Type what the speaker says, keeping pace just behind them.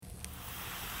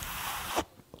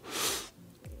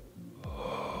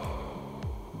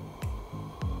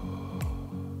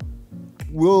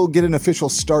we'll get an official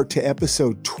start to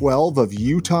episode 12 of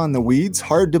Utah in the Weeds.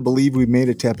 Hard to believe we made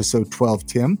it to episode 12,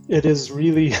 Tim. It is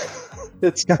really,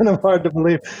 it's kind of hard to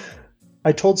believe.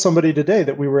 I told somebody today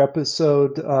that we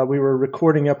were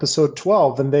recording episode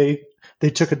 12, and they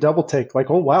took a double take, like,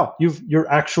 oh, wow, you're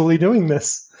actually doing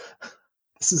this.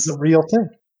 This is a real thing.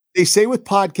 They say with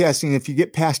podcasting, if you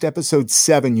get past episode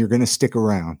 7, you're going to stick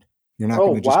around. You're not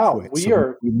going to just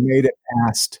quit. We made it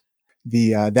past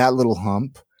that little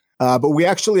hump. But we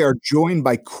actually are joined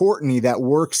by Courtney that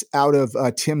works out of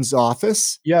Tim's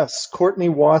office. Yes, Courtney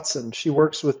Watson. She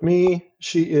works with me.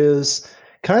 She is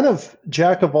kind of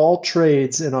jack of all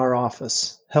trades in our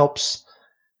office, helps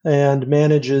and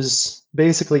manages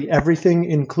basically everything,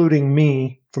 including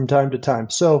me from time to time.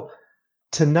 So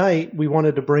tonight we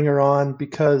wanted to bring her on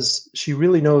because she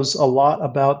really knows a lot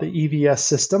about the EVS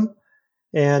system.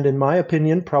 And in my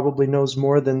opinion, probably knows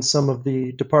more than some of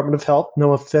the Department of Health.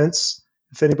 No offense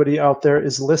if anybody out there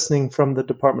is listening from the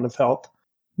Department of Health.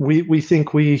 We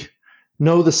think we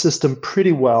know the system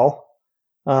pretty well,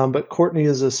 but Courtney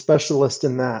is a specialist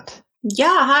in that.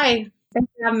 Yeah, hi.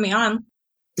 Thanks for having me on.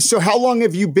 So how long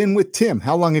have you been with Tim?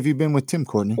 How long have you been with Tim,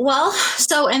 Courtney? Well,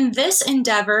 so in this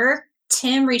endeavor,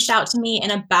 Tim reached out to me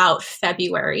in about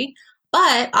February,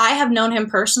 but I have known him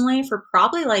personally for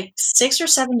probably like 6 or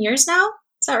 7 years now.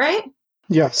 Is that right?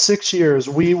 Yeah, 6 years.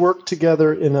 We worked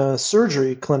together in a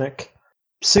surgery clinic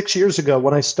 6 years ago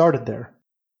when I started there.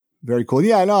 Very cool.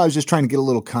 Yeah, I know. I was just trying to get a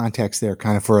little context there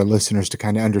kind of for our listeners to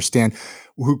kind of understand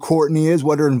who Courtney is,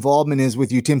 what her involvement is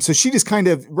with you, Tim. So she just kind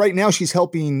of, right now, she's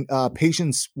helping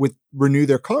patients renew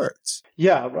their cards.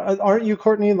 Yeah. Aren't you,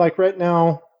 Courtney? Like right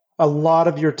now, a lot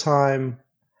of your time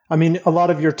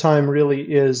really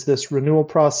is this renewal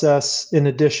process in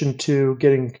addition to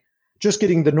getting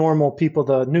the normal people,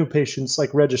 the new patients,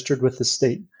 like registered with the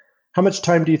state. How much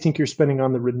time do you think you're spending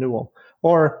on the renewal?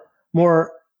 Or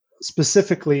more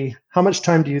specifically, how much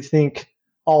time do you think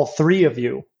all three of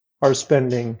you are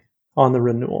spending on the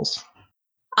renewals?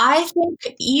 I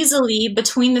think easily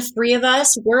between the three of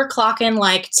us, we're clocking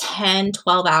like 10,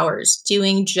 12 hours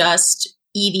doing just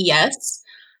EVS.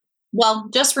 Well,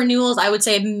 just renewals, I would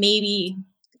say maybe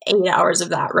 8 hours of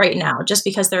that right now, just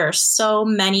because there are so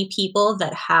many people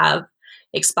that have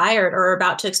expired or are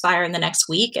about to expire in the next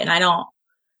week. And I don't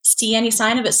see any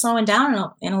sign of it slowing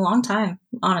down in a long time,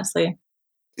 honestly.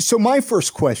 So my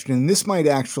first question, this might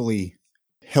actually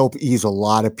help ease a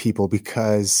lot of people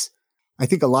because I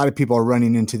think a lot of people are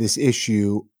running into this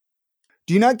issue.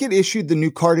 Do you not get issued the new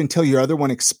card until your other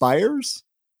one expires?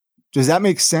 Does that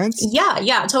make sense?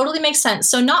 Yeah, totally makes sense.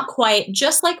 So not quite,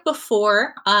 just like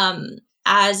before,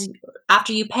 as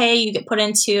after you pay, you get put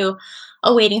into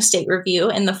a waiting state review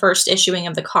in the first issuing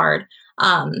of the card.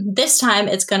 This time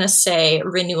it's going to say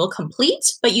renewal complete,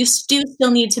 but you do still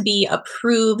need to be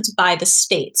approved by the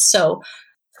state. So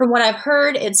from what I've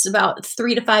heard, it's about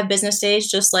 3 to 5 business days,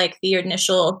 just like the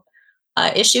initial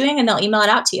issuing, and they'll email it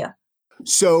out to you.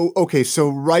 So, okay. So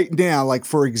right now, like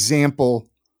for example,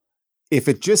 if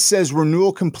it just says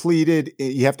renewal completed,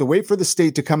 you have to wait for the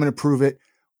state to come and approve it.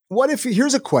 What if,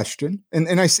 here's a question, and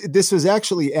this was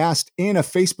actually asked in a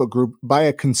Facebook group by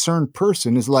a concerned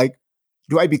person, is like,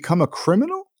 do I become a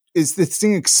criminal? Is this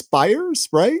thing expires,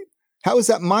 right? How is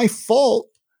that my fault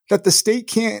that the state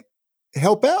can't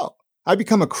help out? I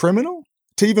become a criminal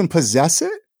to even possess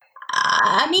it?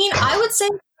 I mean, I would say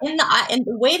in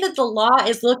the way that the law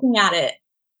is looking at it,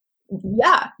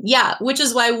 yeah, which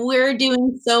is why we're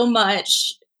doing so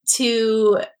much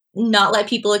to not let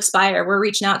people expire. We're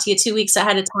reaching out to you 2 weeks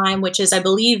ahead of time, which is, I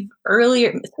believe,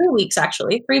 earlier, 3 weeks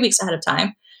actually, 3 weeks ahead of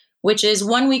time, which is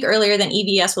 1 week earlier than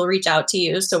EVS will reach out to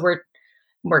you. So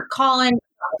we're calling.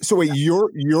 So wait,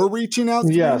 you're reaching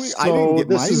out? Yes. I didn't get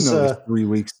my notice 3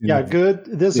 weeks. Yeah, good.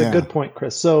 This is a good point,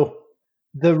 Chris. So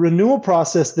the renewal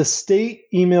process, the state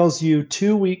emails you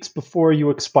 2 weeks before you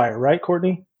expire, right,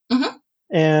 Courtney? Mm-hmm.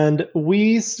 And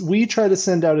we try to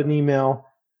send out an email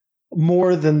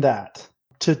more than that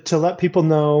to let people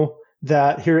know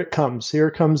that here comes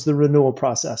the renewal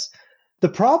process. The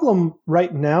problem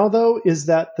right now, though, is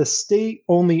that the state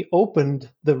only opened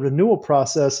the renewal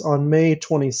process on May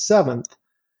 27th,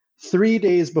 3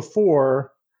 days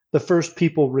before the first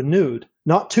people renewed,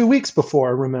 not 2 weeks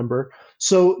before, remember.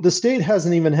 So the state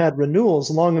hasn't even had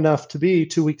renewals long enough to be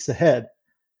 2 weeks ahead.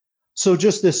 So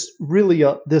just this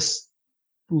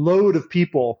load of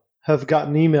people have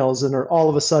gotten emails and are all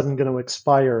of a sudden going to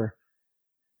expire.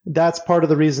 That's part of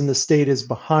the reason the state is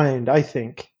behind, I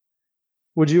think.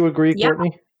 Would you agree, Yeah.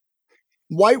 Courtney?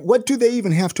 Why? What do they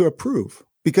even have to approve?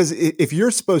 Because if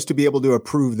you're supposed to be able to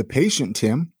approve the patient,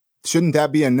 Tim, shouldn't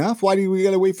that be enough? Why do we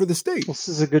got to wait for the state? This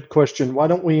is a good question. Why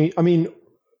don't we? I mean,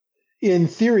 in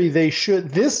theory, they should,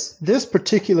 this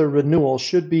particular renewal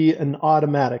should be an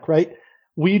automatic, right?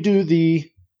 We do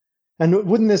and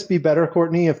wouldn't this be better,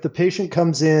 Courtney, if the patient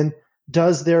comes in,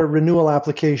 does their renewal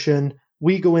application,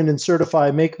 we go in and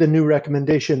certify, make the new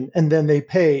recommendation, and then they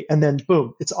pay, and then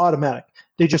boom, it's automatic.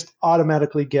 They just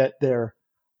automatically get their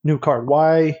new card.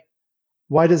 Why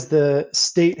does the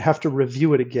state have to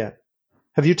review it again?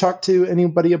 Have you talked to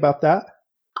anybody about that?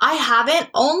 I haven't,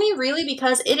 only really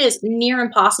because it is near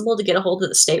impossible to get a hold of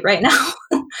the state right now.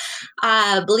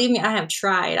 Believe me, I have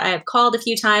tried. I have called a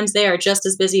few times. They are just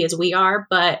as busy as we are.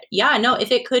 But yeah, no,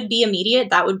 if it could be immediate,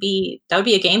 that would be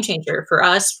a game changer for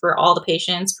us, for all the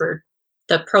patients, for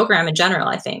the program in general,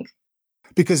 I think.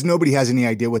 Because nobody has any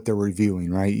idea what they're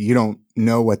reviewing, right? You don't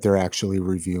know what they're actually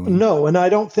reviewing. No, and I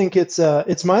don't think it's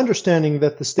my understanding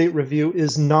that the state review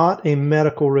is not a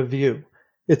medical review.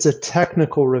 It's a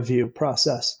technical review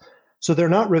process. So they're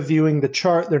not reviewing the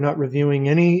chart. They're not reviewing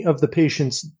any of the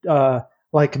patient's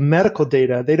like medical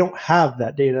data. They don't have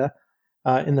that data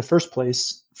in the first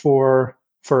place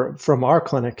from our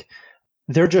clinic.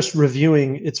 They're just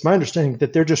reviewing. It's my understanding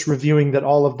that they're just reviewing that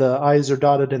all of the I's are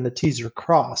dotted and the T's are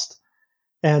crossed,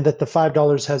 and that the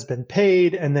 $5 has been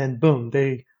paid, and then boom,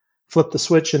 they flip the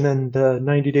switch, and then the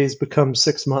 90 days becomes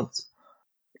 6 months.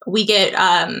 We get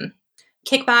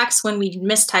kickbacks when we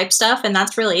mistype stuff, and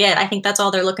that's really it. I think that's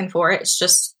all they're looking for. It's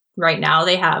just right now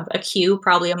they have a queue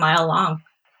probably a mile long.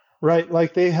 Right,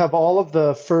 like they have all of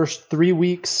the first 3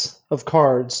 weeks of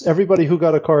cards. Everybody who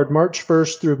got a card March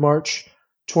 1st through March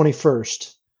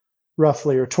 21st,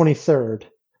 roughly, or 23rd.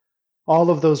 All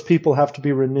of those people have to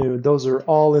be renewed. Those are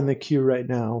all in the queue right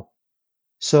now.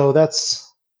 So that's,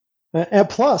 and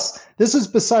plus, this is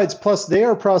besides, plus they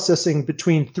are processing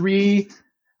between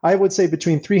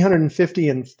 350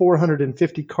 and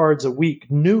 450 cards a week,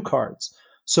 new cards.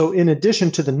 So in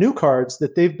addition to the new cards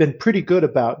that they've been pretty good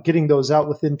about getting those out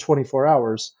within 24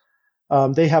 hours,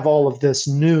 they have all of this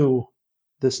new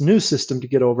system to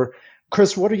get over.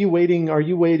 Chris, what are you waiting?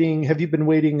 Have you been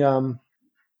waiting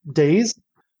days?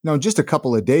 No, just a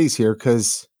couple of days here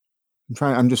because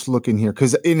I'm just looking here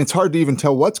and it's hard to even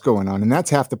tell what's going on. And that's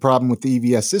half the problem with the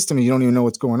EVS system. You don't even know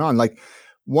what's going on. Like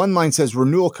one line says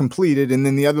renewal completed, and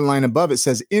then the other line above it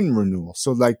says in renewal.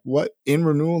 So like what? In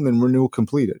renewal and then renewal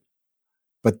completed.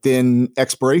 But then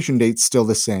expiration date's still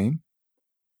the same.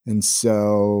 And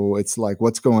so it's like,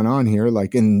 what's going on here?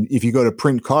 Like, and if you go to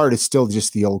print card, it's still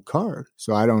just the old card.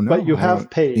 So I don't know. But you have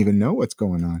paid. Even know what's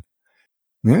going on.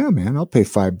 Yeah, man, I'll pay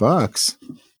 $5.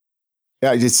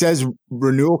 Yeah, it says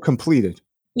renewal completed.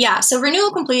 Yeah, so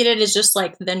renewal completed is just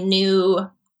like the new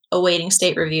awaiting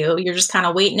state review. You're just kind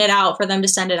of waiting it out for them to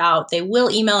send it out. They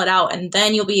will email it out, and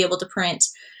then you'll be able to print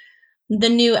the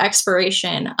new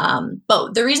expiration.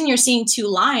 But the reason you're seeing 2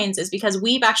 lines is because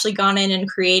we've actually gone in and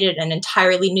created an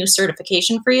entirely new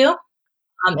certification for you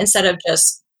instead of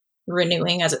just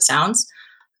renewing as it sounds.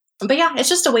 But yeah, it's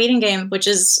just a waiting game, which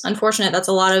is unfortunate. That's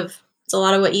a lot of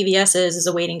what EVS is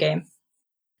a waiting game.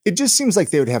 It just seems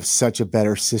like they would have such a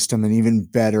better system and even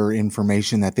better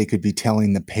information that they could be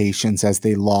telling the patients as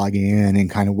they log in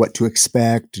and kind of what to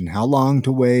expect and how long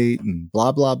to wait and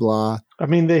blah, blah, blah. I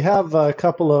mean, they have a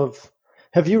couple of,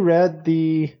 have you read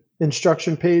the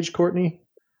instruction page, Courtney,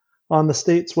 on the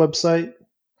state's website?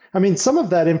 I mean, some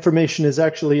of that information is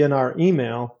actually in our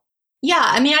email. Yeah,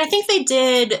 I mean, I think they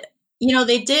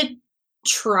did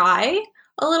try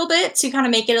a little bit to kind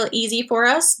of make it easy for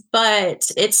us, but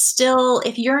it's still,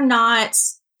 if you're not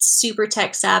super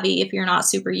tech savvy, if you're not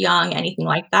super young, anything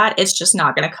like that, it's just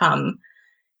not going to come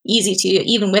easy to you,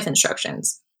 even with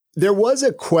instructions. There was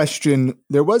a question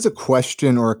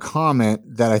or a comment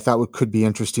that I thought could be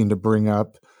interesting to bring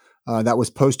up that was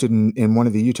posted in one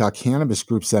of the Utah cannabis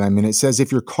groups that I'm in. It says,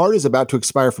 if your card is about to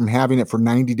expire from having it for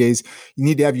 90 days, you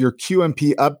need to have your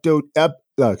QMP update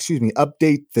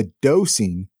the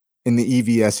dosing in the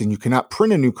EVS, and you cannot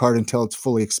print a new card until it's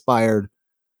fully expired,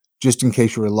 just in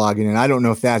case you were logging in. I don't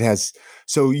know if that has,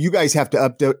 so you guys have to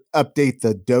update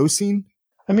the dosing?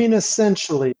 I mean,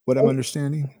 essentially. What I'm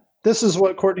understanding? This is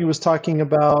what Courtney was talking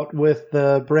about with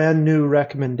the brand new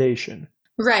recommendation.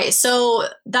 Right. So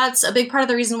that's a big part of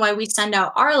the reason why we send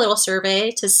out our little survey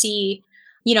to see,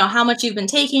 how much you've been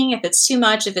taking, if it's too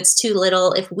much, if it's too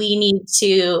little, if we need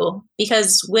to,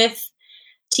 because with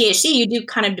THC, you do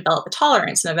kind of develop a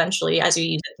tolerance, and eventually as you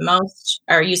use it the most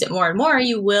or use it more and more,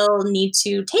 you will need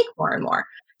to take more and more,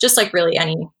 just like really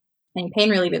any pain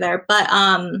reliever there. But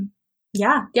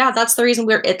yeah, that's the reason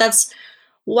that's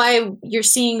why you're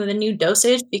seeing the new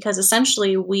dosage, because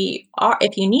essentially we are,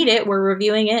 if you need it, we're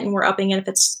reviewing it and we're upping it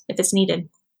if it's needed.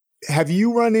 Have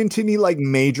you run into any like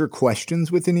major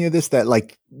questions with any of this that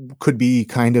like could be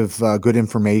kind of good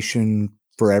information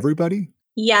for everybody?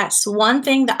 Yes. One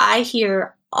thing that I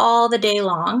hear all the day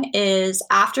long is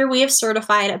after we have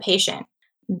certified a patient,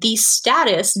 the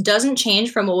status doesn't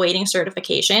change from awaiting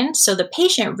certification. So the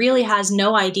patient really has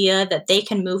no idea that they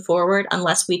can move forward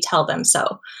unless we tell them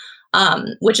so.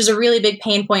 Which is a really big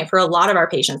pain point for a lot of our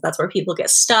patients. That's where people get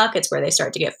stuck. It's where they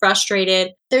start to get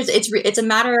frustrated. It's a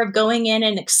matter of going in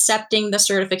and accepting the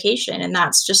certification, and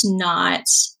that's just not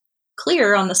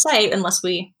clear on the site unless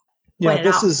we point it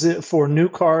out. Is it for new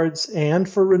cards and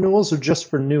for renewals, or just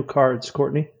for new cards,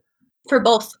 Courtney? For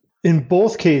both. In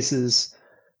both cases,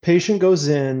 patient goes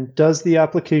in, does the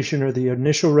application or the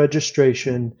initial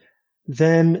registration,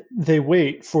 then they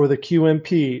wait for the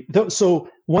QMP. So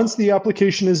once the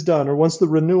application is done, or once the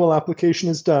renewal application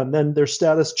is done, then their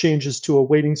status changes to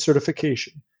awaiting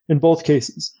certification in both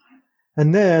cases.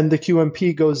 And then the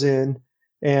QMP goes in,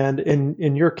 and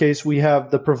in your case, we have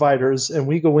the providers, and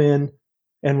we go in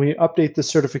and we update the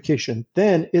certification.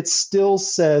 Then it still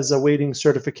says awaiting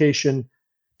certification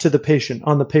to the patient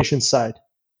on the patient's side.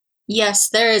 Yes,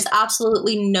 there is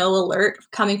absolutely no alert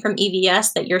coming from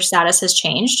EVS that your status has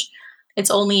changed.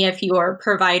 It's only if your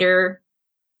provider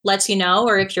lets you know,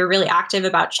 or if you're really active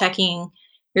about checking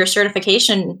your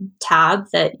certification tab,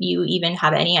 that you even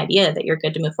have any idea that you're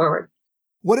good to move forward.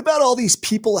 What about all these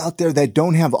people out there that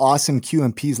don't have awesome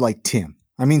QMPs like Tim?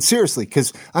 I mean, seriously,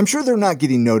 because I'm sure they're not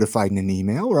getting notified in an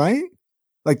email, right?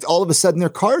 Like all of a sudden their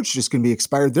card's just going to be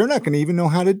expired. They're not going to even know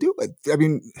how to do it. I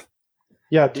mean,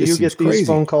 yeah. Do you get these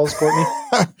phone calls, Courtney?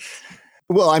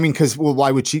 Well, I mean,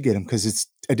 why would she get them? Because it's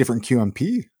a different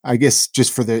QMP, I guess,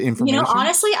 just for the information.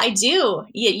 Honestly, I do.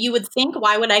 You would think,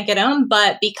 why would I get them?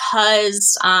 But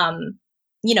because,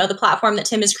 the platform that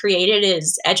Tim has created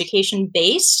is education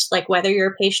based, like whether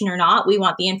you're a patient or not, we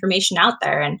want the information out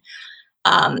there. And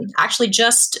actually,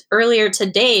 just earlier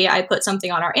today, I put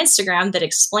something on our Instagram that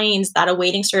explains that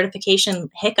awaiting certification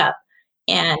hiccup.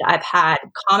 And I've had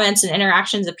comments and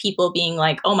interactions of people being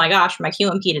like, oh my gosh, my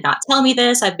QMP did not tell me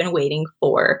this. I've been waiting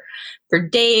for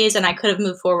days and I could have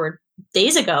moved forward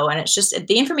days ago. And it's just,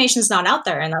 the information is not out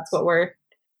there. And that's what we're,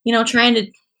 trying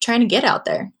to get out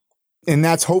there. And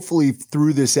that's hopefully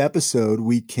through this episode,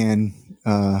 we can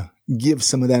give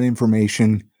some of that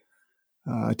information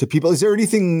to people. Is there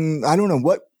anything, I don't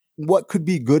know, what could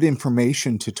be good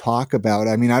information to talk about?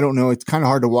 I mean, I don't know. It's kind of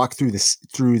hard to walk through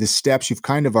the steps. You've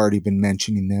kind of already been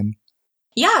mentioning them.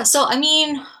 Yeah. So, I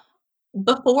mean,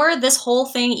 before this whole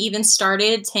thing even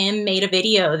started, Tim made a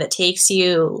video that takes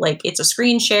you, like, it's a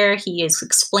screen share. He is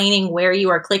explaining where you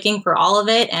are clicking for all of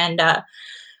it. And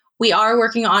we are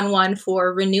working on one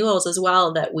for renewals as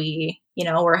well that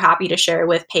we're happy to share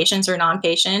with patients or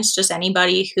non-patients, just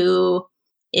anybody who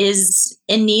is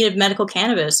in need of medical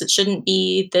cannabis. It shouldn't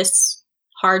be this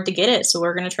hard to get it. So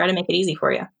we're going to try to make it easy for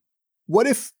you. What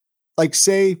if, like,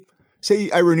 say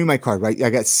I renew my card, right? I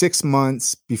got 6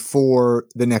 months before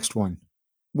the next one.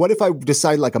 What if I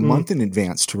decide like a month in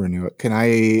advance to renew it? Can I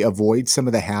avoid some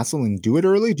of the hassle and do it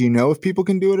early? Do you know if people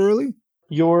can do it early?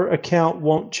 Your account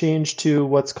won't change to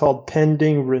what's called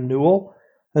pending renewal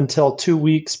until 2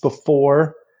 weeks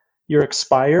before you're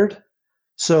expired.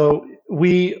 So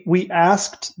we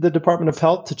asked the Department of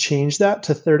Health to change that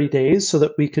to 30 days so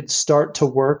that we could start to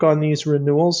work on these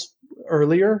renewals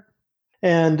earlier.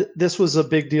 And this was a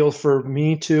big deal for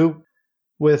me too,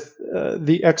 with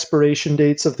the expiration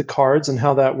dates of the cards and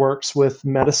how that works with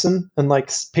medicine and like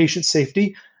patient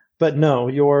safety. But no,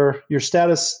 your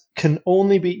status can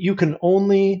only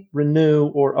renew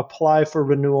or apply for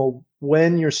renewal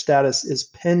when your status is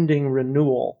pending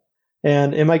renewal.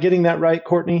 And am I getting that right,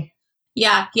 Courtney?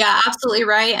 Yeah, absolutely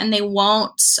right. And they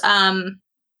won't,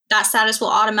 that status will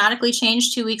automatically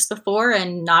change 2 weeks before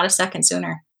and not a second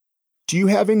sooner. Do you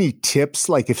have any tips,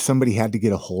 like if somebody had to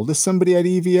get a hold of somebody at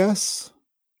EVS?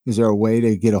 Is there a way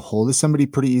to get a hold of somebody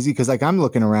pretty easy? Because like I'm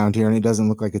looking around here and it doesn't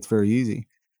look like it's very easy.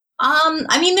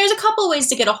 I mean, there's a couple of ways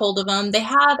to get a hold of them. They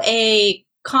have a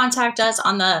contact us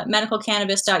on the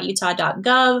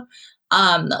medicalcannabis.utah.gov.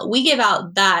 We give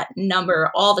out that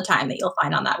number all the time that you'll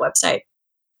find on that website.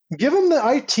 Give them the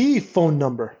IT phone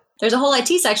number. There's a whole IT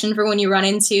section for when you run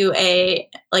into an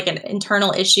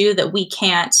internal issue that we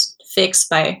can't fix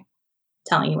by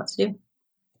telling you what to do.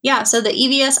 Yeah, so the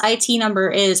EVS IT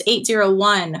number is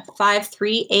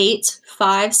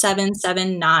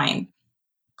 801-538-5779.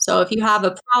 So if you have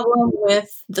a problem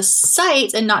with the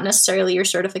site and not necessarily your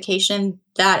certification,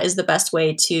 that is the best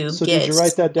way to So get did you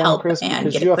write that down, help Chris? and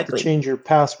Because get you it have quickly. to change your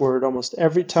password almost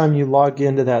every time you log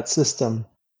into that system.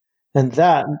 And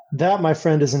that, my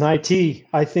friend, is an IT,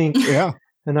 I think, Yeah.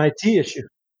 an IT issue.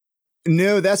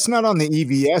 No, that's not on the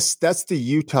EVS. That's the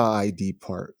Utah ID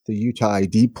part, the Utah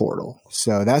ID portal.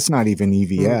 So that's not even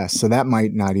EVS. So that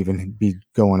might not even be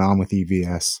going on with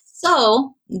EVS.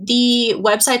 So the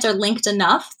websites are linked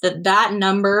enough that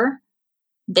number,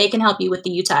 they can help you with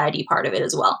the Utah ID part of it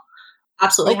as well.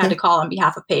 Absolutely had to call on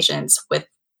behalf of patients with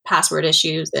password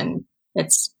issues, and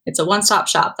it's a one-stop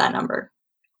shop, that number.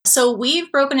 So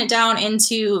we've broken it down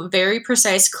into very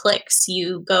precise clicks.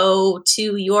 You go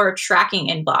to your tracking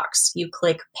inbox, you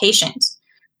click patient,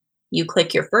 you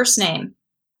click your first name,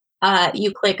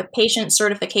 you click patient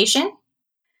certification,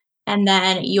 and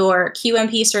then your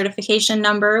QMP certification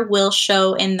number will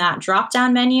show in that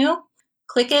drop-down menu.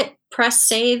 Click it, press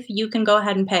save, you can go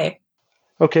ahead and pay.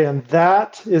 Okay, and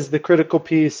that is the critical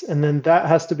piece, and then that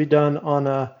has to be done on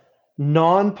a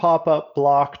non-pop-up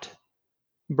blocked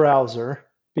browser,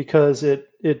 because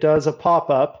it does a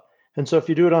pop-up. And so if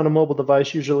you do it on a mobile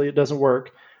device, usually it doesn't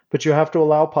work, but you have to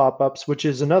allow pop-ups, which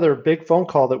is another big phone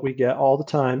call that we get all the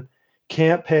time.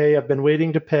 Can't pay, I've been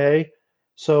waiting to pay.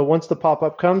 So once the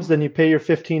pop-up comes, then you pay your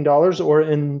 $15, or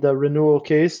in the renewal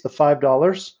case, the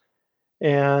 $5,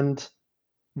 and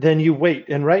then you wait.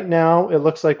 And right now it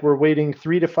looks like we're waiting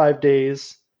 3 to 5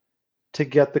 days to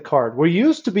get the card. We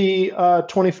used to be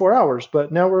 24 hours,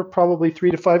 but now we're probably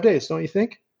 3 to 5 days, don't you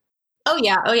think? Oh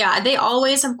yeah. They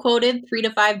always have quoted 3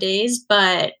 to 5 days,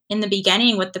 but in the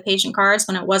beginning with the patient cards,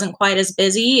 when it wasn't quite as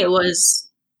busy, it was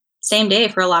same day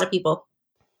for a lot of people.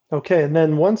 Okay, and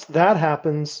then once that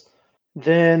happens,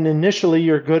 then initially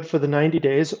you're good for the 90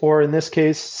 days, or in this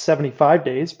case, 75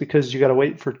 days, because you got to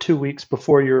wait for 2 weeks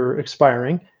before you're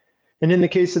expiring. And in the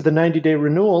case of the 90-day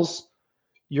renewals,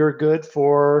 you're good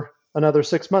for another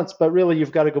 6 months, but really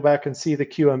you've got to go back and see the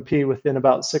QMP within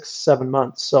about 6-7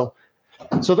 months. So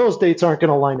those dates aren't going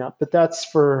to line up,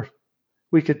 but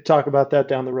we could talk about that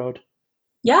down the road.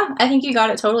 Yeah, I think you got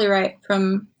it totally right.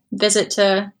 From visit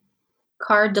to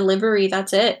card delivery,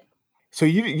 that's it. So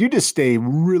you just stay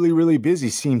really, really busy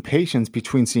seeing patients,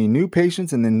 between seeing new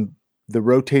patients and then the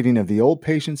rotating of the old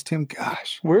patients, Tim.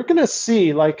 Gosh. We're going to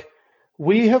see,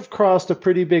 we have crossed a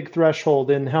pretty big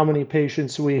threshold in how many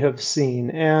patients we have seen.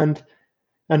 And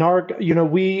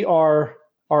we're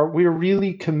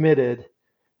really committed.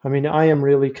 I mean, I am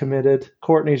really committed.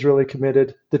 Courtney's really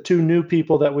committed. The 2 new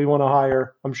people that we want to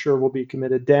hire, I'm sure will be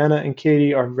committed. Dana and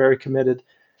Katie are very committed.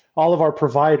 All of our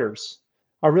providers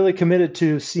are really committed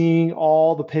to seeing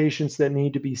all the patients that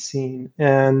need to be seen.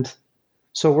 And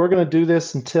so we're going to do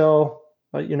this until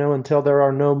there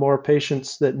are no more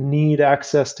patients that need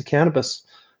access to cannabis,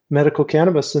 medical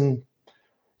cannabis. And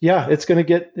yeah, it's going to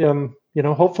get,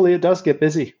 hopefully it does get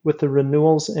busy with the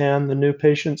renewals and the new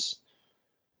patients.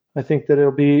 I think that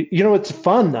it'll be, it's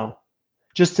fun though.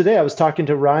 Just today I was talking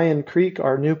to Ryan Creek,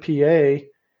 our new PA,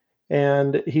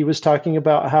 and he was talking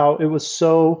about how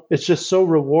it's just so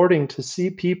rewarding to see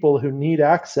people who need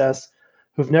access,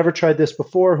 who've never tried this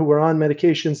before, who are on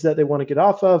medications that they want to get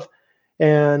off of,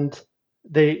 and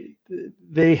they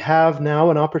have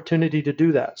now an opportunity to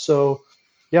do that. So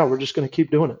yeah, we're just going to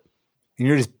keep doing it. And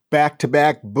you're just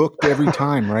back-to-back booked every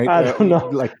time, right? I don't know.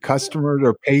 Like customers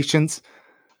or patients.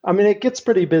 I mean, it gets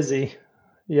pretty busy.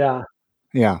 Yeah.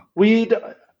 Yeah.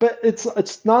 But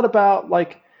it's not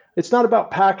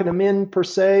about packing them in per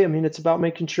se. I mean, it's about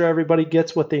making sure everybody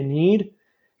gets what they need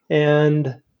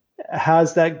and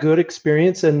has that good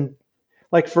experience. And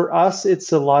like for us,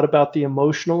 it's a lot about the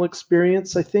emotional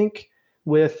experience, I think,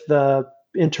 with the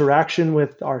interaction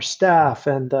with our staff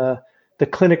and the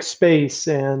clinic space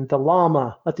and the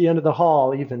llama at the end of the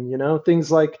hall, even,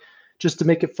 things like, just to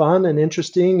make it fun and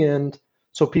interesting, and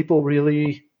so people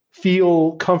really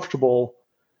feel comfortable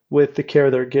with the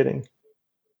care they're getting.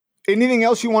 Anything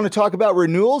else you want to talk about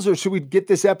renewals, or should we get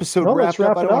this episode wrapped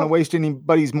up? I don't want to waste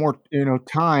anybody's more,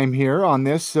 time here on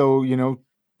this. So,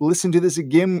 listen to this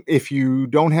again. If you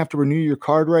don't have to renew your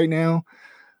card right now,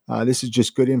 this is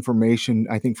just good information,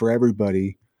 I think, for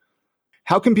everybody.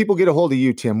 How can people get a hold of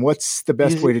you, Tim? What's the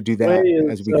best way to do that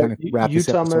as we kind of wrap this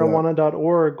episode up?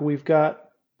 UtahMarijuana.org. We've got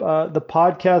the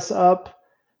podcasts up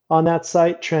on that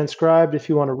site, transcribed if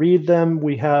you want to read them.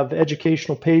 We have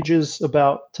educational pages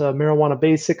about marijuana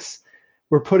basics.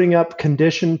 We're putting up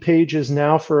condition pages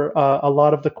now for a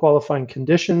lot of the qualifying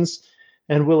conditions,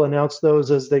 and we'll announce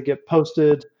those as they get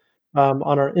posted on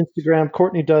our Instagram.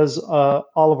 Courtney does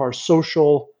all of our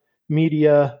social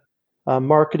media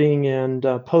marketing and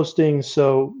posting.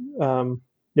 So,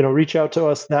 reach out to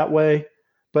us that way.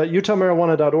 But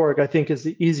UtahMarijuana.org, I think, is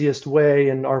the easiest way,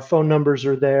 and our phone numbers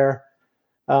are there.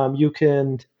 You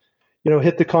can,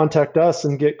 hit the contact us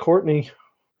and get Courtney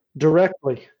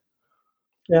directly.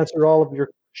 Answer all of your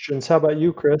questions. How about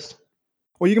you, Chris?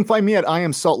 Well, you can find me at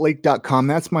iamsaltlake.com.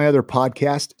 That's my other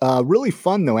podcast. Really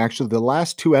fun, though, actually. The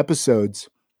last 2 episodes,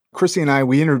 Chrissy and I,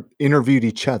 we interviewed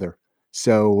each other.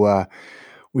 So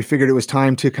we figured it was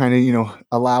time to kind of,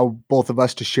 allow both of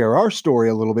us to share our story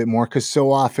a little bit more, because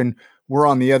so often we're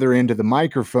on the other end of the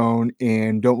microphone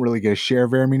and don't really get to share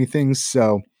very many things.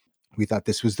 So we thought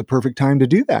this was the perfect time to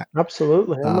do that.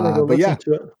 Absolutely. I'm going to go listen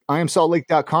to it.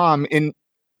 iamsaltlake.com. In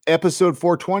episode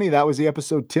 420, that was the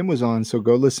episode Tim was on. So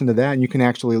go listen to that. And you can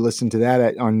actually listen to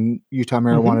that on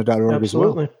utahmarijuana.org as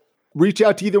well. Reach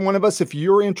out to either one of us if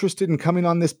you're interested in coming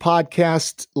on this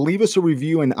podcast. Leave us a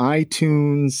review in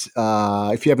iTunes.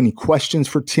 If you have any questions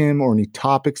for Tim or any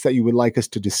topics that you would like us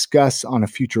to discuss on a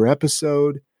future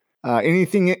episode.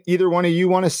 Anything either one of you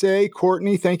want to say?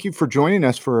 Courtney, thank you for joining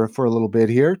us for a little bit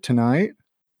here tonight.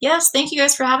 Yes, thank you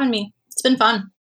guys for having me. It's been fun.